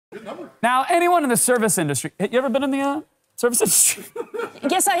Now, anyone in the service industry, you ever been in the service industry?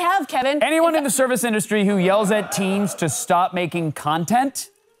 Yes, I have, Kevin. Anyone in the service industry who yells at teens to stop making content,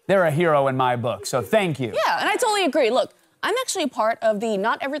 they're a hero in my book, so thank you. Yeah, and I totally agree. Look, I'm actually a part of the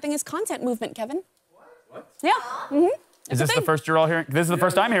Not Everything is Content movement, Kevin. What? Yeah, Is this the first you're all hearing? This is the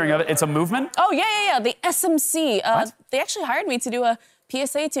first I'm hearing of it. It's a movement? Oh, yeah. The SMC. They actually hired me to do a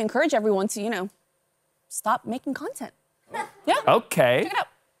PSA to encourage everyone to, you know, stop making content. Yeah. Okay. Check it out.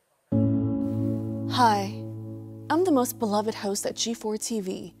 Hi, I'm the most beloved host at G4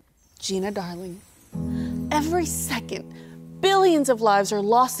 TV, Gina Darling. Every second, billions of lives are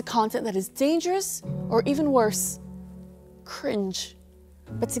lost to content that is dangerous or even worse, cringe.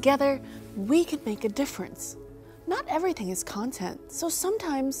 But together, we can make a difference. Not everything is content, so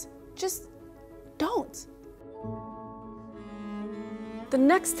sometimes just don't. The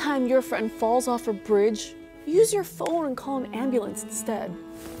next time your friend falls off a bridge, use your phone and call an ambulance instead.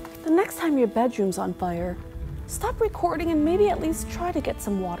 The next time your bedroom's on fire, stop recording and maybe at least try to get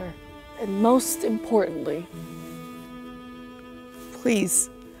some water. And most importantly, please,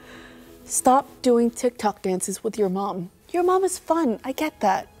 stop doing TikTok dances with your mom. Your mom is fun, I get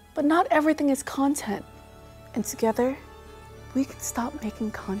that, but not everything is content. And together, we can stop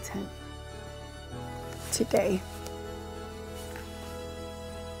making content today.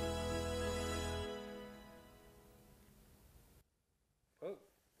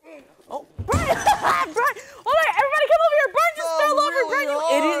 Oh, Brian! Brian! Oh my, everybody come over here! Brian just fell over! Brian,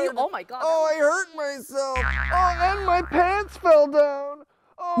 you idiot! Oh my God. Oh, I hurt myself. Oh, and my pants fell down.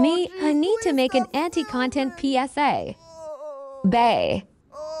 Oh, Me, geez, I need to please make an stop anti-content moving. PSA. Oh, Bay.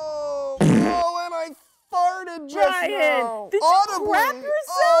 oh, and I farted just Brian, now. did you crap yourself?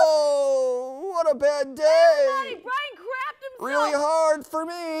 Oh, what a bad day. Brian crapped himself! Really hard for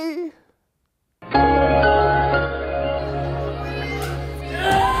me.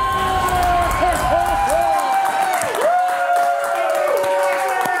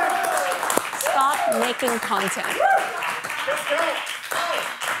 Stop making content.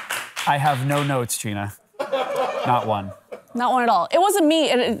 I have no notes, Gina. Not one. Not one at all. It wasn't me,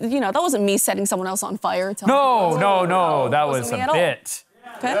 you know, that wasn't me setting someone else on fire. No, that was Wasn't me a at all. bit.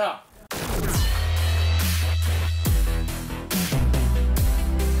 Okay?